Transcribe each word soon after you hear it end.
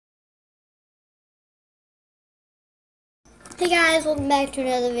Hey guys, welcome back to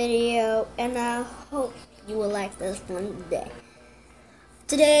another video, and I hope you will like this one today.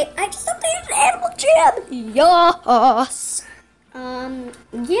 Today, I just updated Animal Jam! Yes!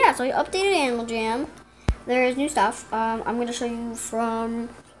 Yeah, so I updated Animal Jam. There's new stuff. I'm going to show you from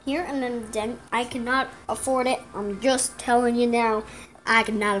here, and then I cannot afford it. I'm just telling you now, I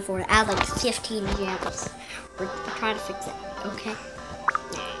cannot afford it. I have like 15 jams. We're trying to fix it, okay?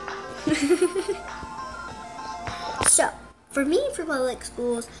 So, for me, for public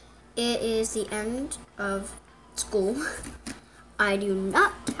schools, it is the end of school. I do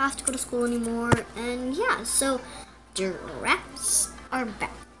not have to go to school anymore, and yeah, so giraffes are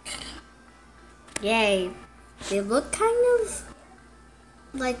back. Yay. They look kind of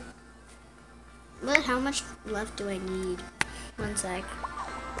like, but how much left do I need? One sec.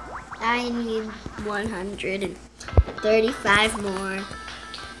 I need 135 more.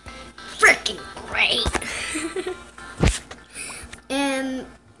 Freaking great. And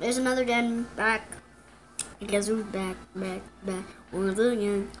there's another den back. Guess who's back. Again.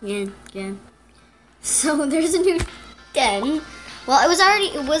 So there's a new den. Well, it was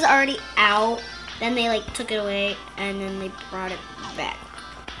already out. Then they like took it away and then they brought it back.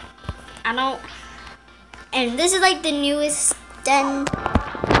 And this is like the newest den.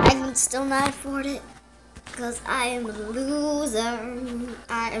 I can still not afford it because I am a loser.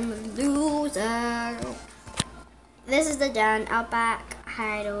 This is the den, Outback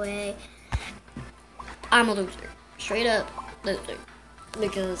Hideaway. I'm a loser. Straight up loser.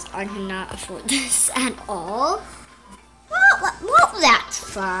 Because I cannot afford this at all. Well, that's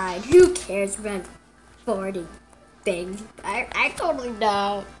fine. Who cares about affording things? I totally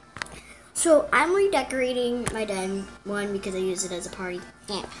don't. So I'm redecorating my den, one, because I use it as a party.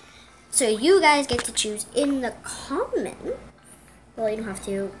 Yeah. So you guys get to choose in the comments. Well, you don't have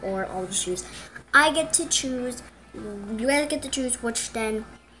to, or I'll just choose. I get to choose. You guys get to choose which den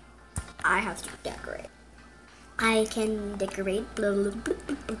I have to decorate. I can decorate look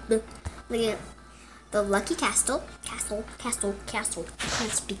at the Lucky Castle. Castle. I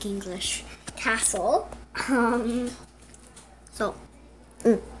can't speak English. Castle. Sorry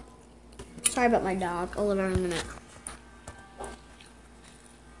about my dog. I'll live in a minute.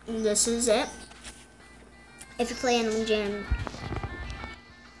 This is it. If you play Animal Jam,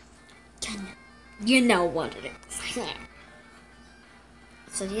 you know what it is.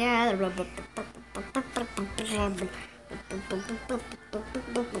 So yeah,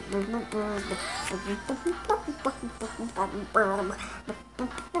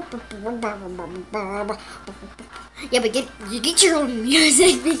 yeah, but you get your own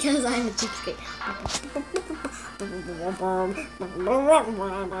music because I'm a cheapskate.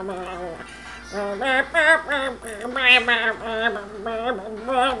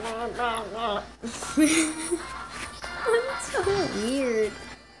 That's so weird.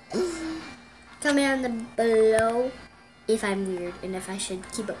 Comment down below if I'm weird and if I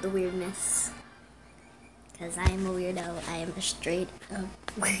should keep up the weirdness. Because I am a weirdo. I am a straight up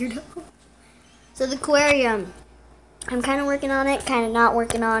weirdo. So the aquarium. I'm kind of working on it, kind of not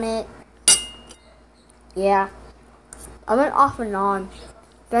working on it. Yeah. I went off and on.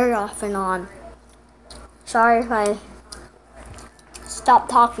 Very off and on. Sorry if I stopped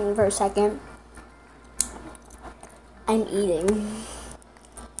talking for a second. I'm eating.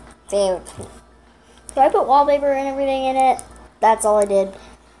 So I put wallpaper and everything in it. That's all I did.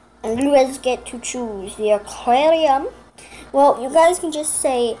 And you guys get to choose the aquarium. Well, you guys can just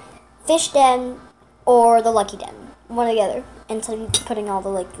say fish den or the lucky den. One or the other. Instead of putting all the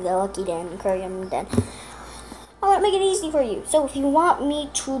lucky den, aquarium den. I want to make it easy for you. So if you want me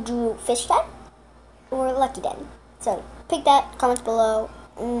to do fish den or lucky den. So pick that, comments below.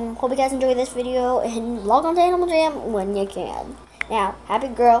 Hope you guys enjoy this video and log on to Animal Jam when you can. Now, happy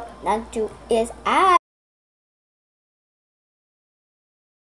girl, number 2 is I.